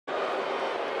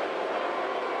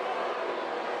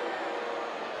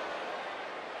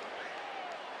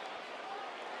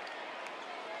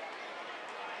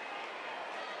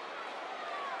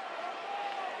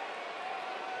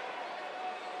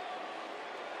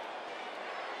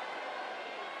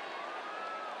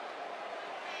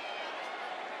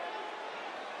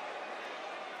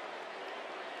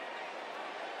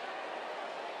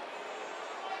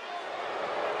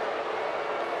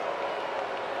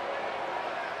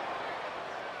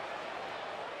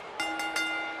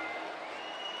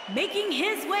Making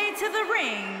his way to the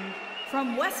ring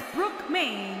from Westbrook,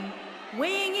 Maine,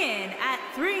 weighing in at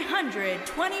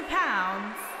 320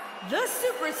 pounds, the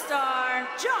superstar,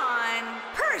 John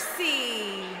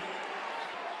Percy.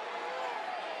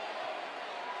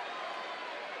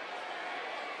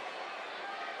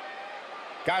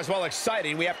 Guys, while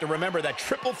exciting, we have to remember that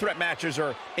triple threat matches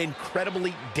are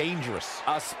incredibly dangerous.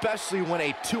 Especially when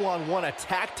a two-on-one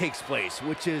attack takes place,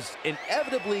 which is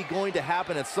inevitably going to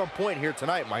happen at some point here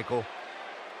tonight, Michael.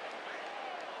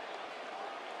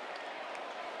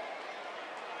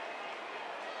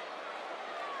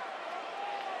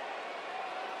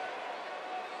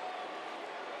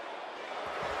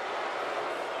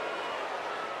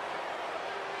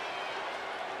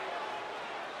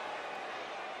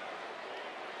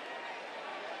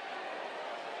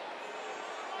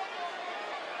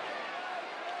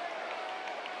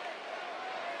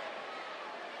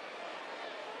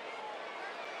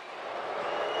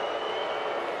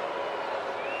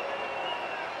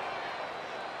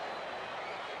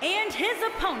 And his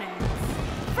opponents,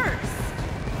 first,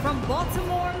 from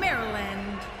Baltimore,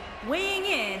 Maryland, weighing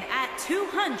in at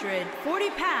 240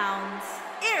 pounds,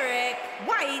 Eric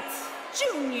White,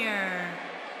 Jr.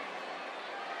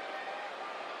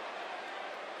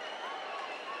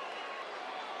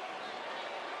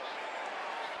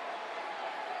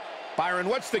 Byron,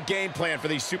 what's the game plan for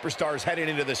these superstars heading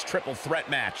into this triple threat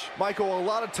match? Michael, a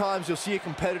lot of times you'll see a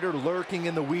competitor lurking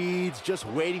in the weeds, just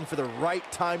waiting for the right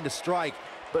time to strike.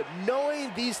 But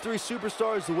knowing these three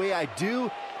superstars the way I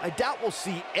do, I doubt we'll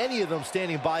see any of them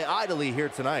standing by idly here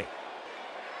tonight.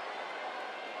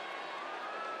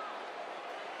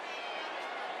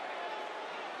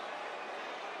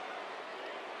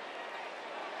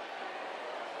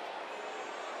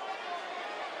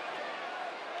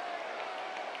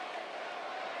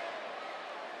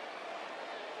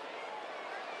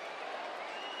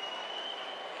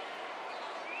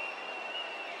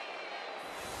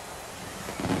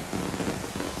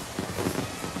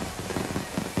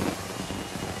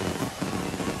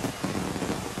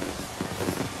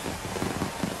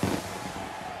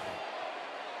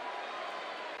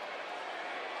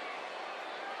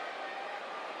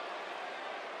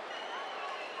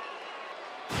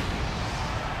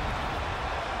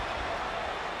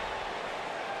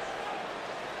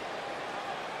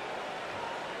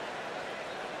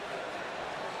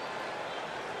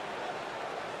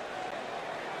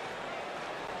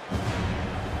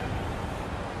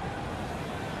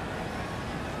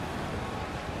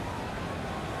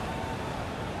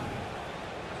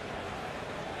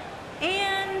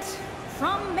 And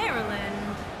from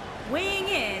Maryland, weighing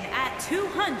in at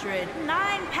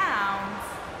 209 pounds,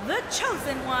 the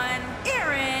chosen one,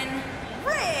 Aaron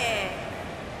Rick.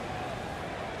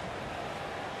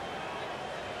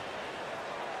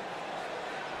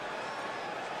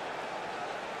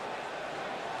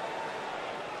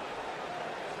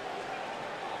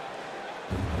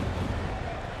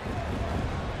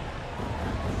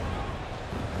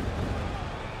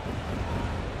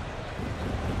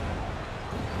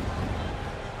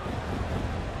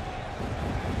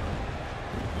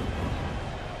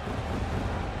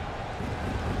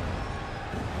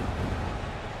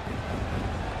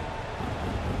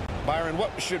 Byron,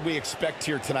 what should we expect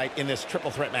here tonight in this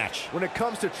triple threat match? When it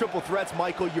comes to triple threats,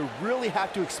 Michael, you really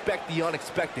have to expect the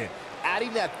unexpected.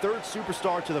 Adding that third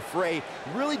superstar to the fray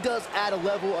really does add a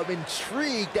level of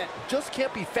intrigue that just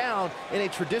can't be found in a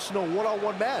traditional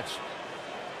one-on-one match.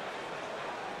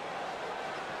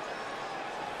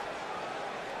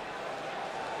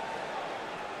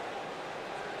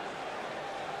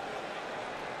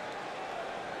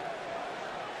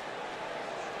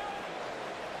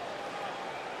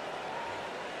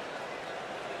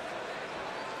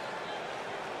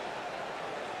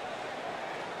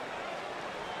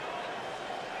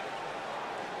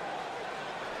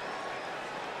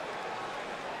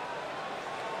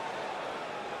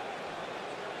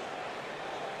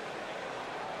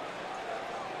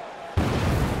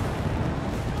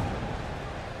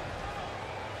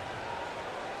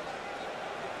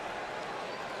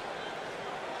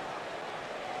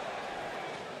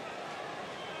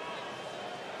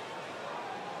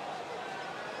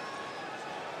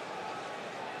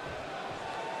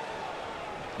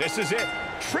 This is it.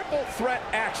 Triple threat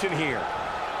action here.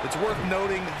 It's worth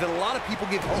noting that a lot of people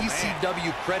give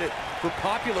ECW credit for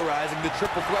popularizing the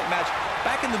triple threat match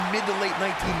back in the mid to late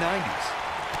 1990s.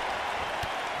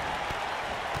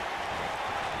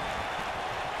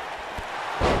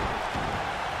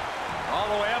 All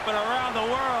the way up and around the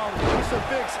world.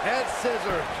 Crucifix head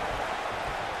scissors.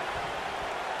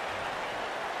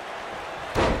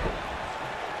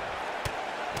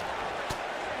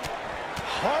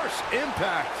 harsh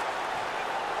impact.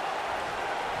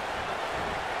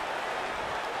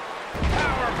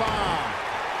 Powerbomb.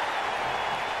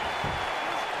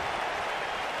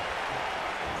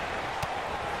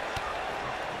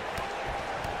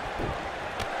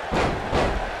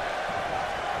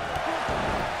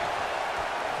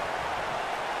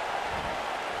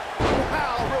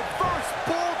 Wow, reverse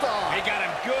bulldog. He got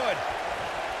him good.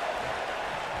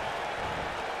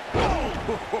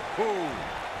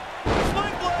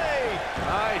 Sling blade.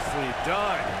 Nicely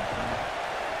done.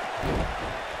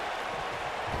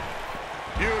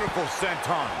 Beautiful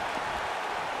senton.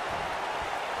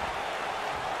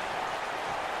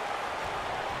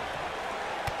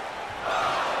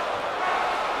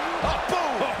 Oh,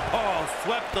 boom! Oh,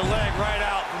 swept the leg right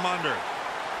out from under.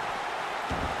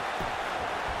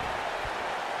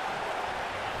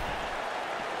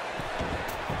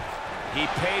 He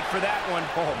paid for that one.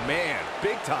 Oh, man,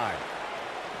 big time.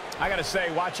 I gotta say,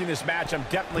 watching this match, I'm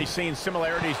definitely seeing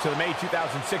similarities to the May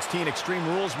 2016 Extreme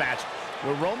Rules match,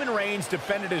 where Roman Reigns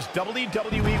defended his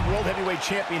WWE World Heavyweight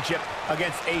Championship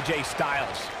against AJ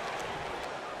Styles.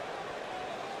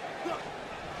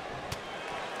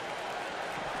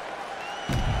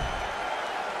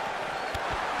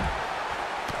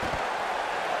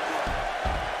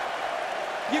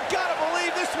 You gotta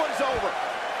believe this one's over.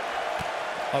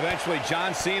 Eventually,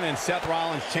 John Cena and Seth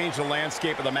Rollins changed the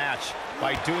landscape of the match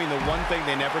by doing the one thing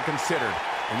they never considered,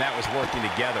 and that was working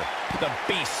together. The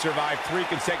Beast survived 3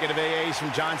 consecutive AAs from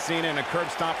John Cena and a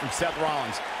curb stomp from Seth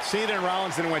Rollins. Cena and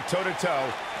Rollins then went toe-to-toe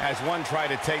as one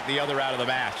tried to take the other out of the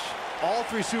match. All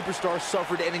 3 superstars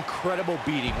suffered an incredible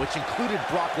beating, which included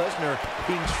Brock Lesnar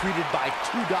being treated by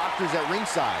 2 doctors at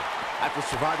ringside. After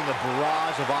surviving a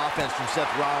barrage of offense from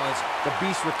Seth Rollins, the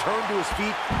Beast returned to his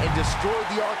feet and destroyed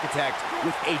the Architect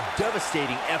with a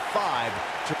devastating F5.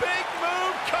 Big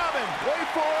move coming. Wait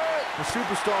for it! The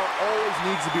superstar always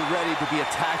needs to be ready to be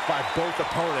attacked by both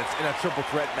opponents in a triple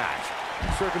threat match.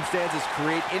 Circumstances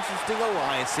create interesting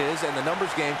alliances, and the numbers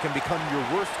game can become your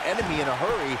worst enemy in a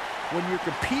hurry when you're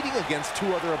competing against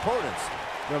 2 other opponents.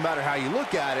 No matter how you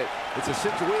look at it, it's a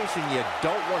situation you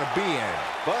don't want to be in,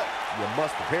 but you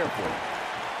must prepare for it.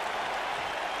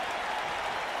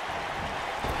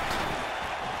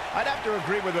 I'd have to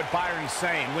agree with what Byron's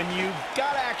saying. When you've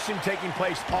got action taking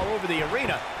place all over the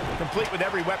arena, complete with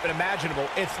every weapon imaginable,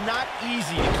 it's not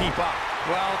easy to keep up.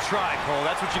 Well, try, Cole.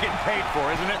 That's what you're getting paid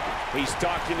for, isn't it? He's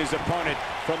stalking his opponent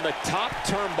from the top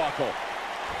turnbuckle.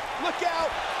 Look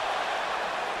out!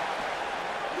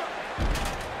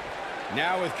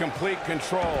 Now with complete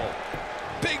control.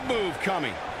 Big move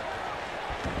coming.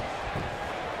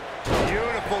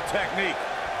 Beautiful technique.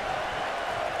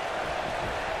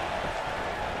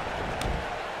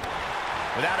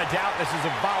 Without a doubt, this is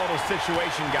a volatile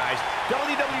situation, guys.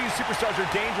 WWE superstars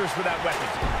are dangerous without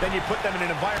weapons. Then you put them in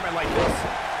an environment like this,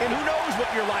 and who knows what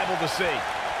you're liable to see.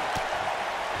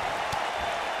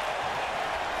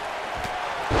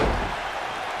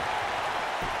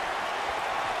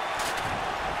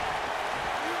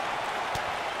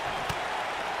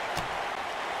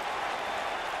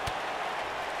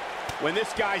 When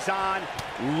this guy's on,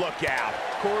 look out.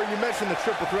 Corey, you mentioned the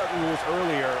triple threat rules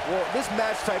earlier. Well, this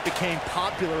match type became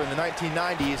popular in the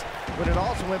 1990s when it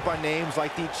also went by names like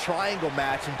the triangle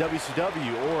match in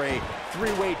WCW or a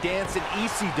 3-way dance in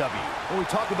ECW. When we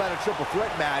talk about a triple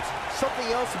threat match,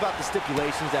 something else about the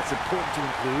stipulations that's important to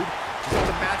include is that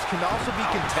the match can also be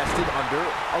contested under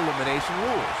elimination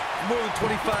rules. For more than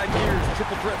 25 years,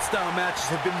 triple threat style matches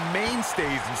have been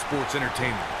mainstays in sports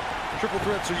entertainment. Triple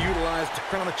threats are utilized to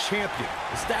crown a champion,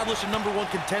 establish a #1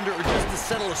 contender, or just to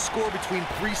settle a score between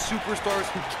 3 superstars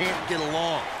who can't get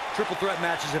along. Triple threat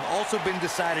matches have also been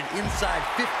decided inside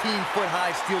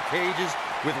 15-foot-high steel cages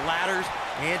with ladders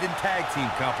and in tag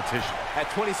team competition. At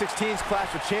 2016's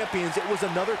Clash of Champions, it was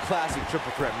another classic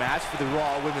triple threat match for the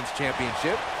Raw Women's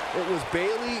Championship. It was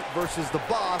Bayley versus the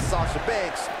Boss, Sasha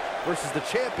Banks, versus the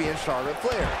champion, Charlotte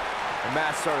Flair. The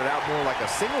match started out more like a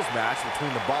singles match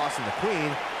between the Boss and the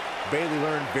Queen. Bayley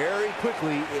learned very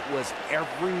quickly it was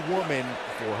every woman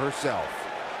for herself.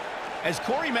 As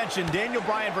Corey mentioned, Daniel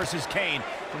Bryan versus Kane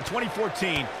from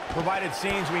 2014 provided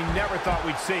scenes we never thought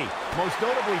we'd see. Most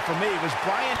notably for me was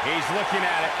Bryan. He's looking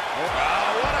at it.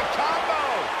 Oh, what a combo!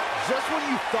 Just when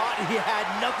you thought he had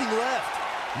nothing left.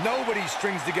 Nobody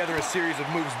strings together a series of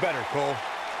moves better, Cole.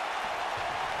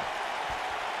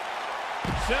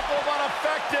 Simple but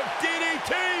effective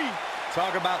DDT!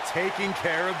 Talk about taking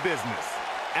care of business.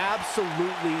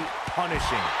 Absolutely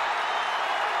punishing.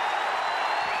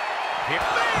 Here!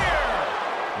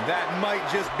 That might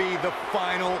just be the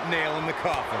final nail in the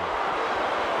coffin.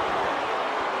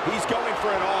 He's going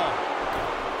for it all.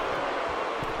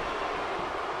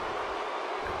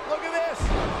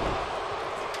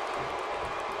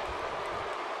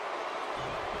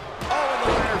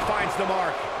 the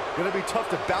mark. Gonna be tough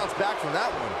to bounce back from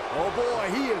that one. Oh boy,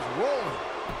 he is rolling.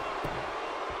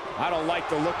 I don't like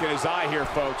the look in his eye here,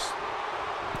 folks.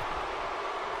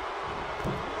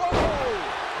 Whoa!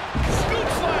 Scoop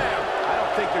slam! I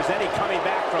don't think there's any coming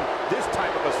back from this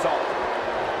type of assault.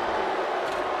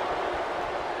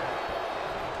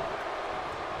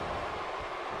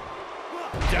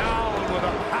 Down with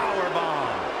a power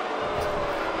bomb.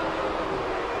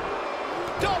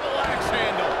 Double axe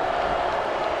handle.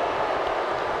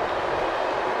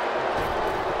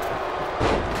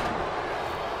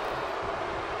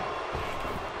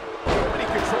 Nobody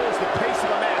controls the pace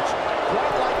of a match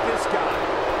quite like this guy.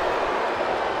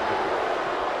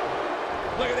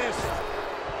 Look at this.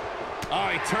 Oh,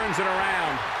 he turns it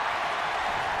around.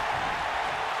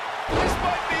 This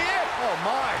might be it. Oh,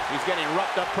 my. He's getting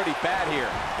roughed up pretty bad here.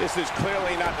 This is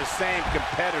clearly not the same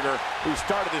competitor who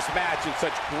started this match in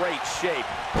such great shape.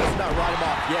 Let's not write him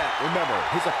off yet. Remember,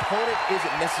 his opponent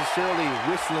isn't necessarily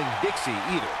whistling Dixie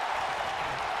either.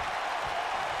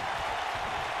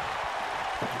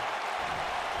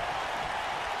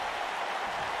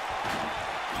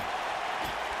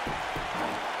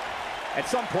 At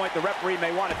some point, the referee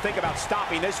may want to think about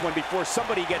stopping this one before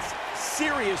somebody gets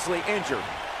seriously injured.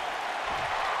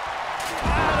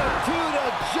 Attitude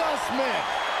adjustment.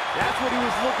 That's what he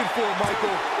was looking for,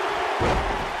 Michael.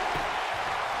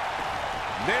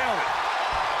 Nailed it.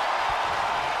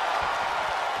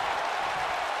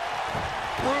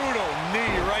 Brutal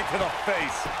knee right to the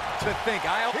face. To think,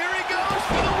 Here he goes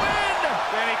for the win.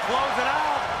 Can he close it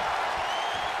out?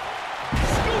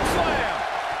 Scoop slam.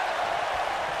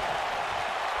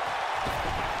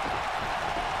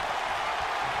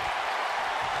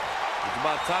 It's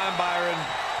about time, Byron,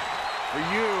 for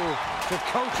you to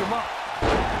coach him up.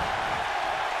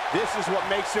 This is what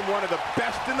makes him one of the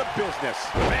best in the business.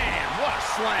 Man, what a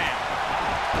slam.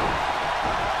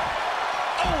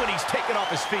 Oh, and he's taken off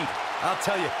his feet. I'll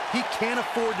tell you, he can't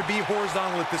afford to be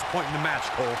horizontal at this point in the match,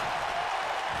 Cole.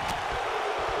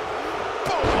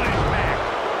 Boom, what impact.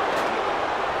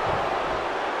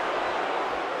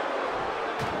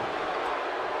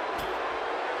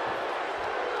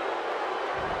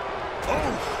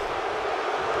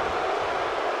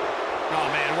 Oh,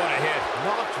 man, what a hit.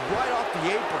 Knocked right off the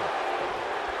apron.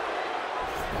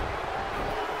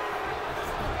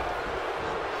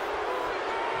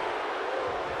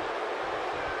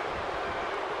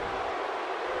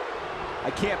 I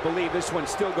can't believe this one's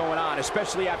still going on,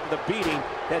 especially after the beating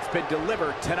that's been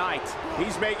delivered tonight.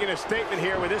 He's making a statement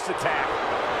here with this attack.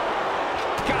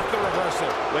 Got the reversal.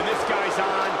 When this guy's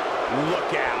on,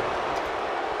 look out.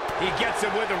 He gets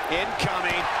him with him.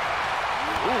 Incoming.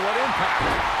 Ooh, what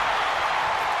impact.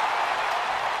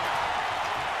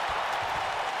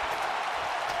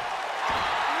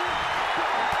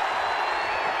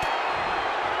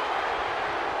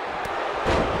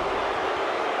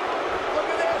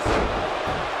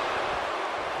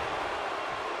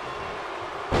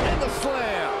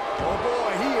 Slam. Oh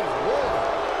boy, he is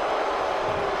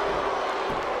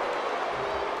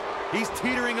rolling. He's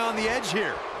teetering on the edge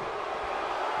here.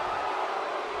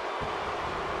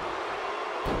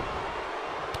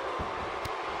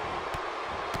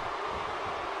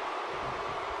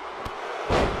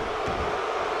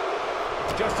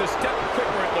 Just a step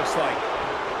quicker, it looks like.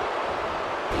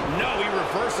 No, he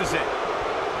reverses it.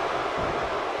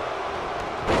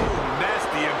 Ooh,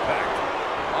 nasty impact.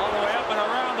 All the way up and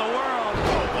around the world.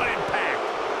 Oh, what impact.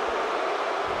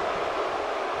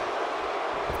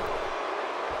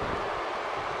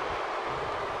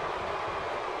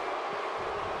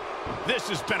 This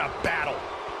has been a battle.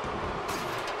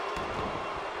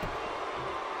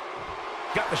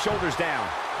 Got the shoulders down.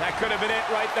 That could have been it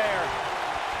right there.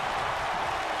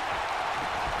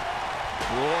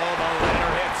 Whoa, the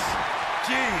ladder hits.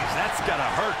 Jeez, that's gotta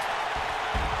hurt.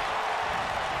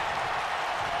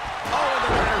 Oh, and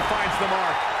the ladder finds the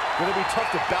mark. Gonna be tough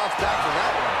to bounce back from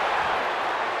that one.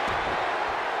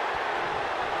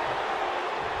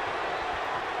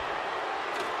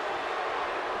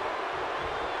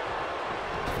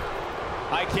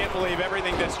 I can't believe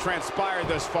everything that's transpired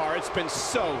thus far. It's been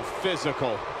so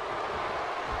physical.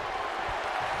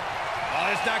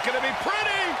 Oh, it's not going to be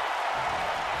pretty.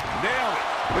 Nailed it.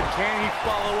 But can he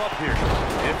follow up here?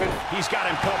 He's got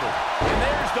him covered. And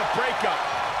there's the breakup.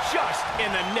 Just in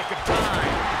the nick of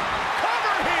time.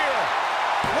 Cover here.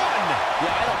 One.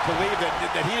 Yeah, I don't believe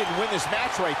that he didn't win this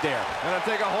match right there. Gonna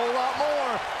take a whole lot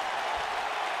more.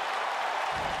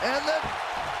 And then...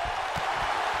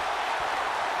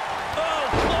 Oh,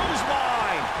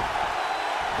 clothesline.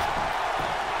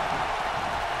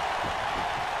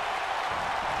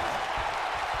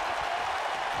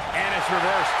 And it's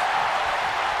reversed.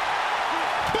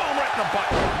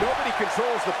 button. Nobody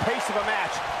controls the pace of a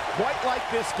match quite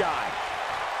like this guy.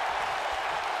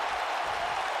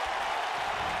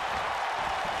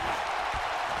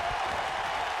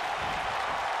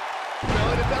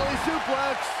 Belly to belly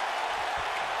suplex.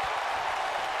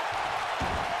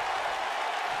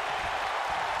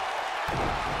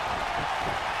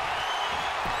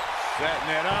 Setting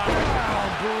it up.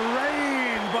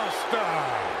 Brain buster.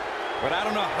 But I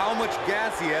don't know how much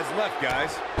gas he has left,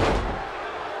 guys.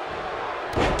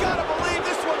 You gotta believe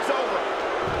this one's over.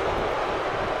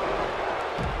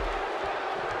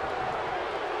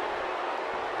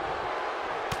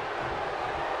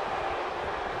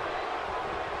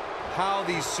 How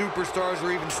these superstars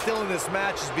are even still in this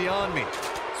match is beyond me,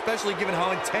 especially given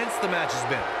how intense the match has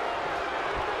been.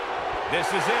 This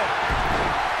is it.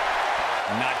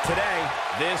 Not today.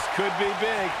 This could be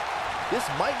big. This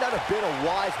might not have been a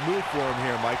wise move for him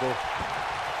here, Michael.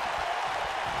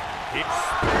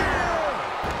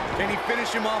 Can he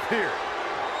finish him off here?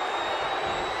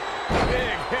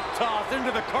 Big hip toss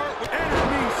into the cart and a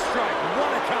knee strike.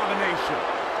 What a combination.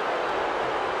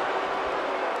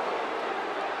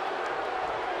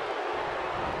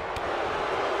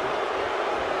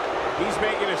 He's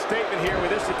making a statement here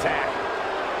with this attack.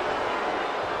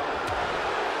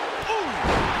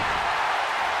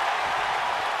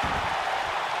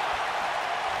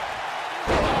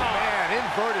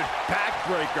 Inverted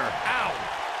backbreaker. Ow.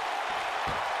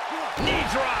 Knee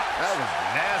drop. That was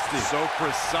nasty. So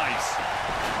precise.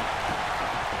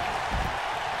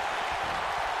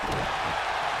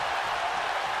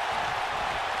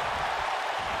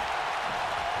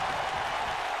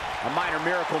 A minor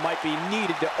miracle might be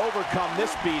needed to overcome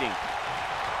this beating.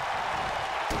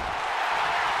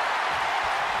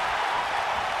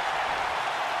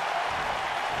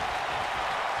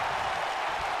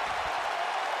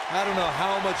 I don't know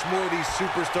how much more these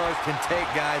superstars can take,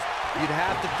 guys. You'd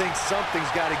have to think something's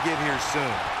got to give here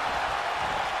soon.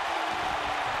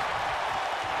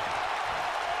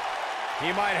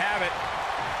 He might have it.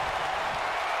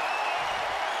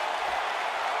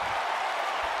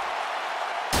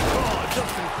 Oh,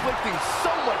 just inflicting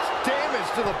so much damage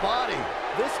to the body.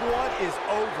 This one is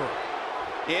over.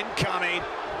 Incoming.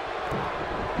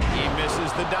 He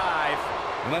misses the dive.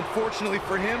 And unfortunately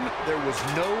for him, there was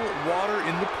no water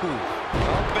in the pool.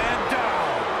 Up and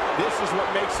down. This is what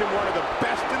makes him one of the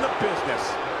best in the business.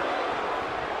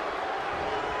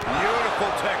 Beautiful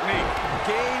technique.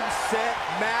 Game, set,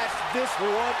 match. This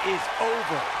one is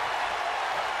over.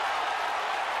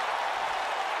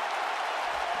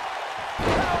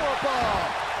 Powerbomb.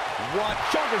 One.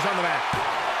 Shoulders on the mat.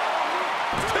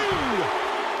 Two.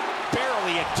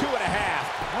 Barely at 2.5.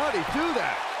 How'd he do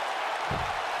that?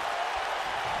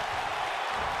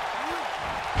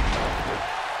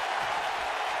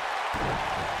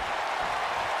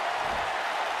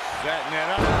 Setting it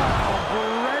up.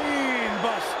 Brain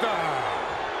buster.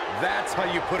 That's how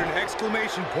you put an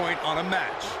exclamation point on a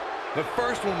match. The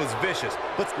first one was vicious,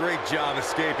 but great job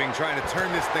escaping, trying to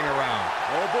turn this thing around.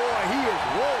 Oh boy, he is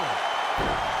rolling.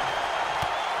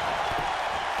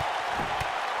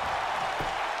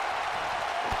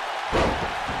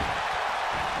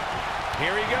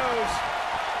 Here he goes.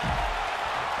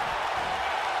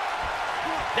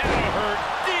 That'll hurt.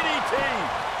 DDT.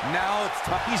 Now it's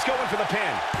time. He's going for the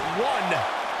pin. 1,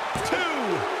 2,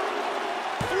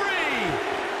 3.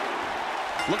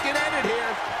 Looking at it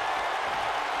here.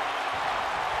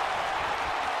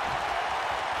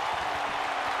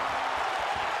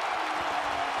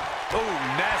 Oh,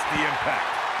 nasty impact.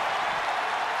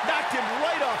 Knocked him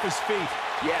right off his feet.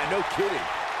 Yeah, no kidding.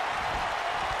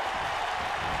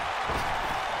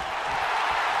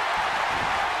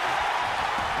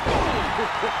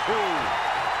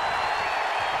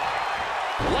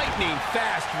 Lightning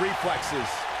fast reflexes.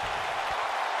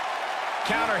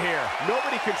 Counter here.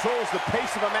 Nobody controls the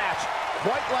pace of a match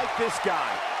quite like this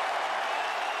guy.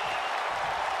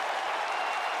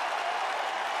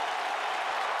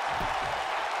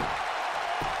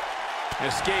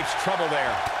 Escapes trouble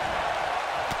there.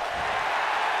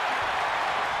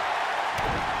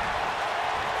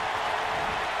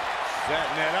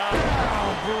 Setting it up.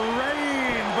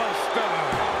 Brain buster.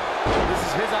 This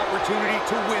is his opportunity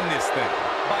to win this thing.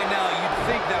 By now, you'd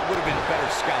think that would have been better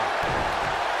scout.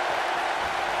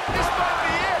 This might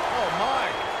be it. Oh, my.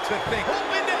 To think.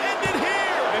 Hoping to end it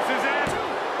here. This is it.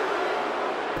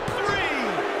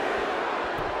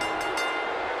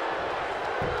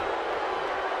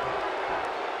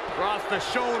 3. Across the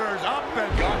shoulders, up and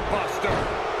gutbuster.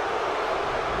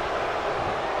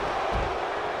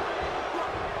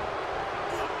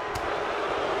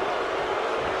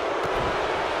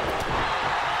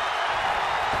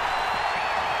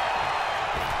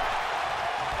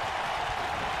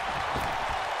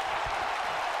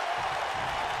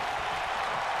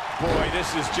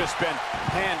 this has just been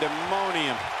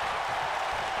pandemonium.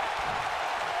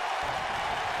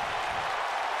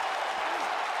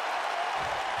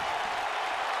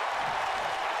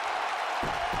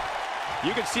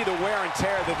 You can see the wear and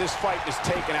tear that this fight has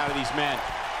taken out of these men.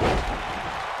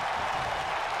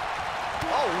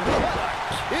 Oh, what a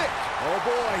kick. Oh,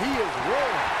 boy, he is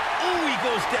rolling. Ooh, he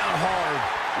goes down hard.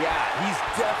 Yeah, he's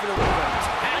definitely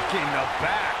attacking the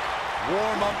back.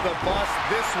 Warm up the bus.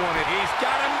 This one, He's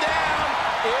got him down.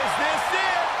 Is this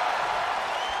it?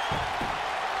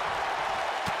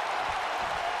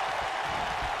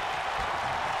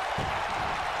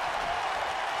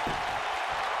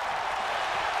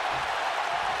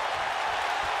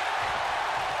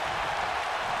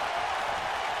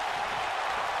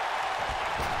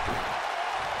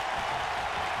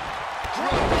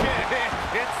 drop kick.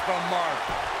 Hits the mark.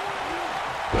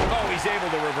 Oh, he's able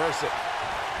to reverse it.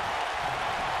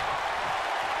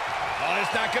 Oh,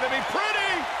 it's not going to be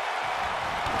pretty.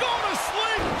 Go to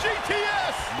sleep,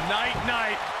 GTS. Night,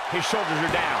 night. His shoulders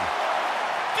are down.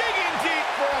 Digging deep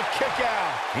for a kick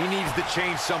out. He needs to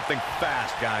change something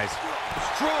fast, guys.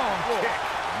 Strong kick.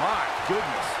 My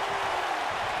goodness.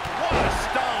 What a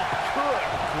stomp. Good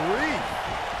grief.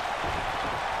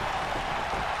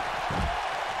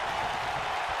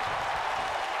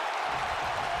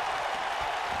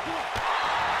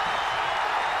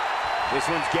 This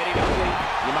one's getting ugly.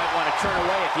 You might want to turn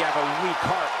away if you have a weak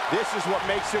heart. This is what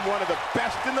makes him one of the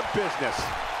best in the business.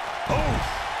 Oof.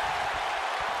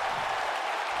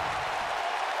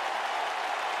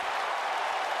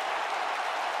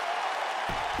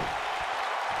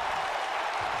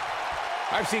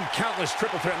 I've seen countless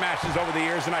triple threat matches over the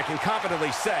years, and I can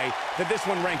confidently say that this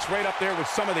one ranks right up there with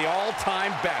some of the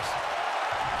all-time best.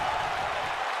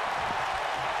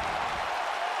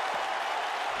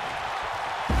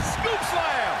 Scoop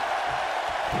slam!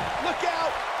 Look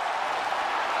out!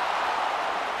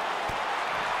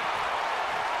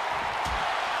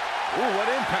 Ooh, what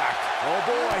impact! Oh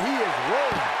boy, he is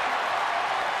rolling.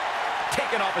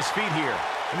 Taken off his feet here.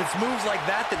 And it's moves like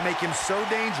that that make him so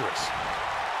dangerous.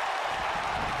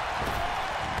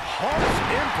 Harsh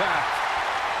impact.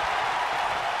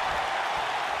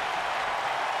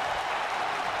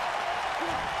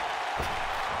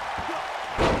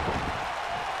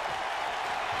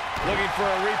 Looking for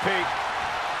a repeat.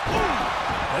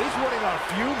 But he's running on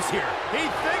fumes here. He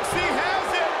thinks he has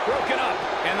it. Broken up,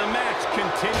 and the match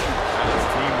continues. That's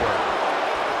teamwork.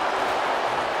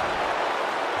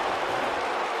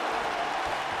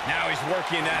 Now he's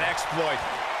working that exploit.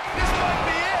 This might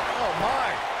be it. Oh, my.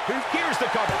 Here's the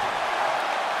cover.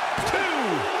 2.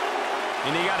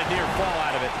 And he got a near fall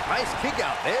out of it. Nice kick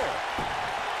out there.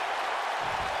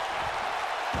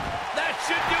 That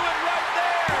should do it right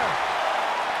there.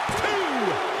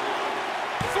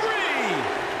 2,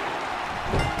 3.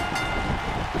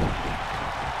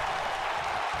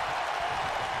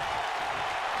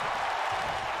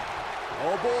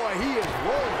 Oh boy, he is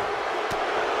rolling.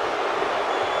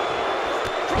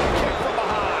 Drop kick from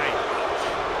behind.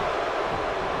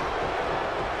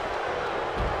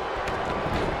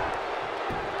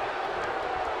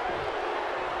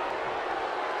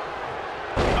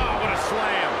 Oh, what a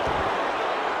slam.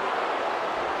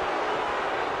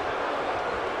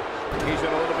 He's in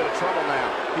a little bit of trouble now.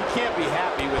 He can't be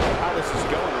happy with how this is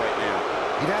going right now.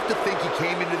 You'd have to think he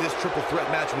came into this triple threat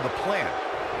match with a plan.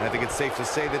 And I think it's safe to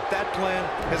say that that plan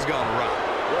has gone awry.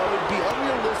 Well, it would be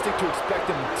unrealistic to expect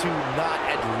him to not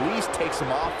at least take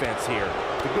some offense here.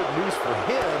 The good news for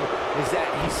him is that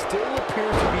he still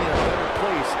appears to be in a better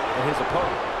place than his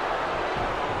opponent.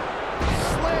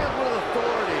 Slam with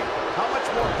authority. How much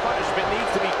more punishment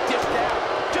needs to be dished out?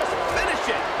 Just finish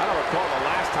it! I don't recall the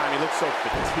last time he looked so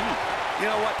fatigued.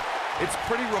 You know what? It's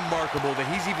pretty remarkable that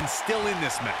he's even still in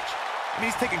this match. I mean,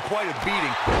 he's taken quite a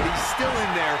beating, but he's still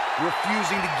in there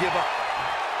refusing to give up.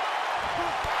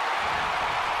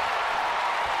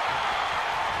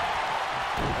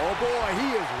 Oh boy,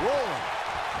 he is rolling.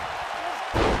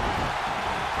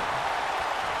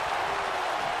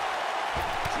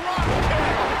 Drop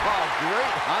kick. Oh,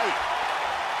 great height.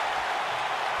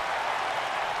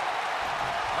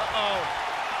 Uh-oh.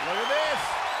 Look at this.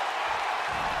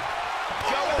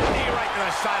 Joe with a knee right to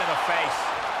the side of the face.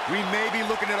 We may be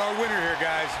looking at our winner here,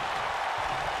 guys.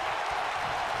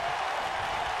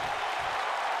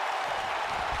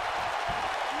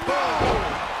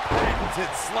 Boom!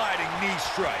 Patented sliding knee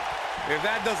strike. If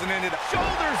that doesn't end it,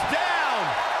 Shoulders down.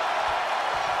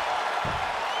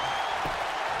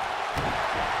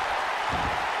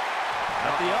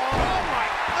 At the oh my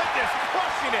goodness,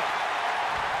 crushing it.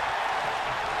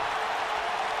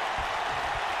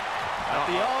 At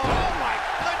the oh my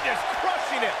goodness,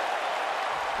 crushing it.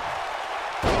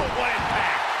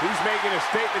 He's making a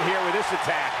statement here with this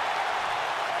attack.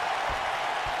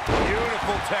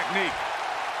 Beautiful technique.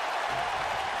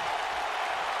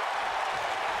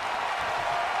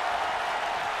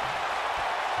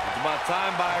 It's about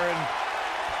time, Byron,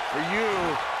 for you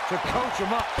to coach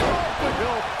him up.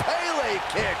 Oh, Pele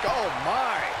kick. Oh,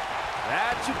 my.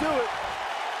 That should do it.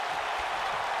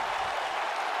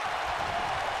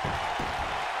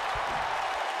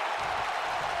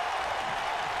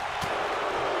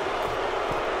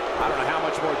 I don't know how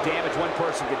much more damage one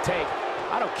person can take.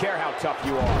 I don't care how tough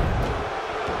you are.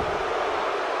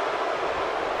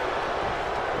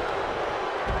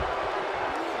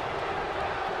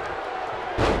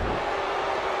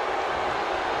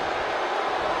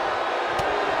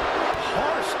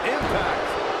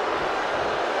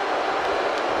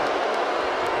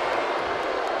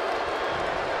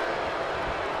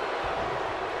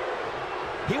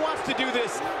 He wants to do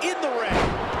this in the ring.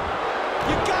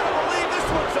 You gotta believe this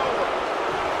one's over.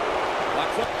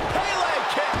 Watch the Pele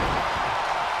kick.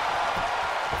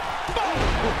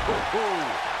 Boom!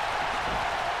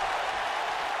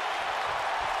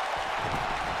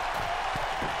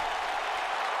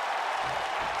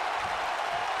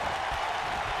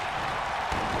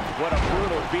 What a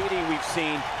brutal beating we've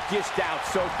seen dished out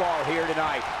so far here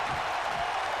tonight.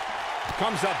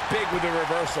 Comes up big with the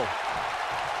reversal.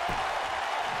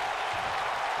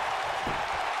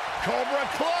 Cobra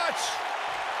clutch.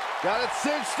 Got it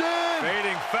cinched in.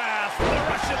 Fading fast with a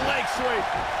Russian leg sweep.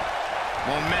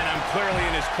 Momentum clearly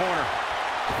in his corner.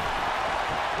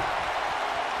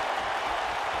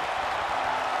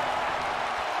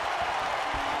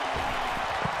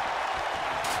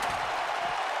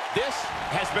 This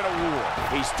has been a war.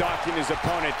 He's stalking his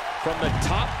opponent from the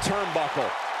top turnbuckle.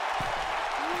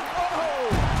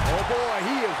 Oh boy,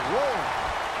 he is rolling.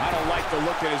 I don't like the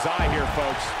look in his eye here,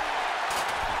 folks.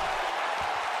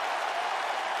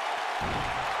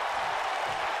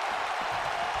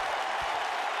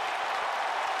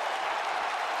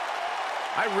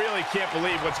 I really can't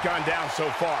believe what's gone down so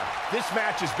far. This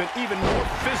match has been even more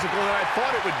physical than I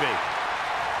thought it would be.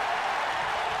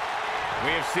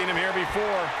 We have seen him here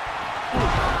before.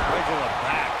 Right to the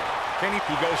back. He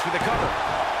goes for the cover.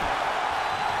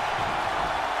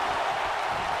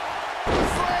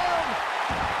 Slam.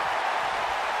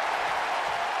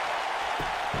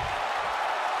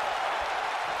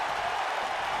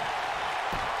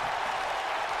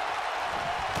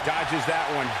 Dodges that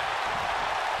one.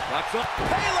 Locks up.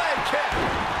 Pele kick.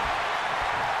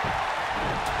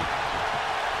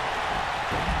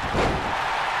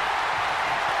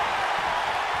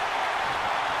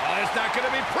 Oh, it's not going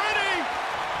to be pretty.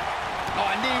 Oh,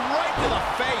 a knee right to the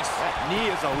face. That knee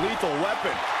is a lethal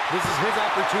weapon. This is his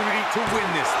opportunity to win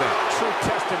this thing. True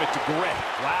testament to grit.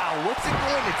 Wow, what's it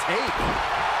going to take?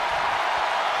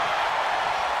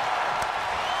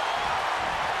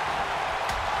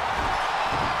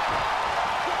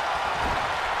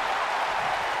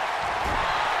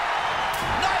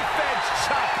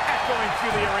 Going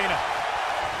through the arena.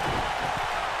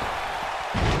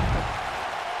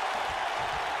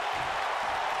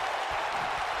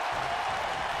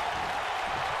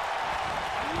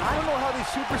 I don't know how these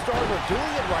superstars are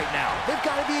doing it right now. They've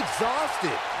got to be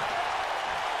exhausted.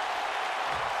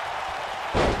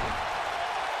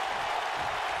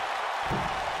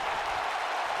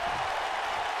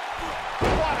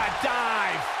 What a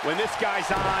dive. When this guy's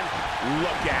on,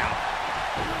 look out.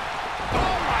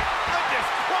 Oh, my goodness,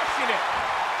 crushing it.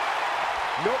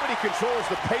 Nobody controls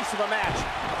the pace of a match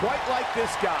quite like this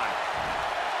guy.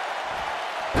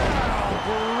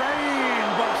 Brain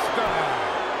buster.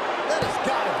 That has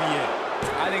got to be it.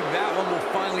 I think that one will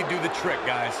finally do the trick,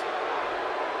 guys.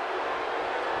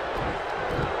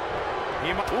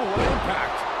 Ooh, what an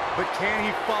impact. But can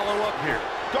he follow up here?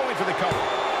 Going for the cover.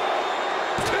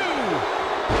 2,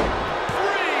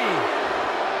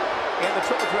 3. And the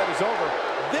triple threat is over.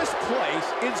 This place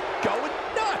is going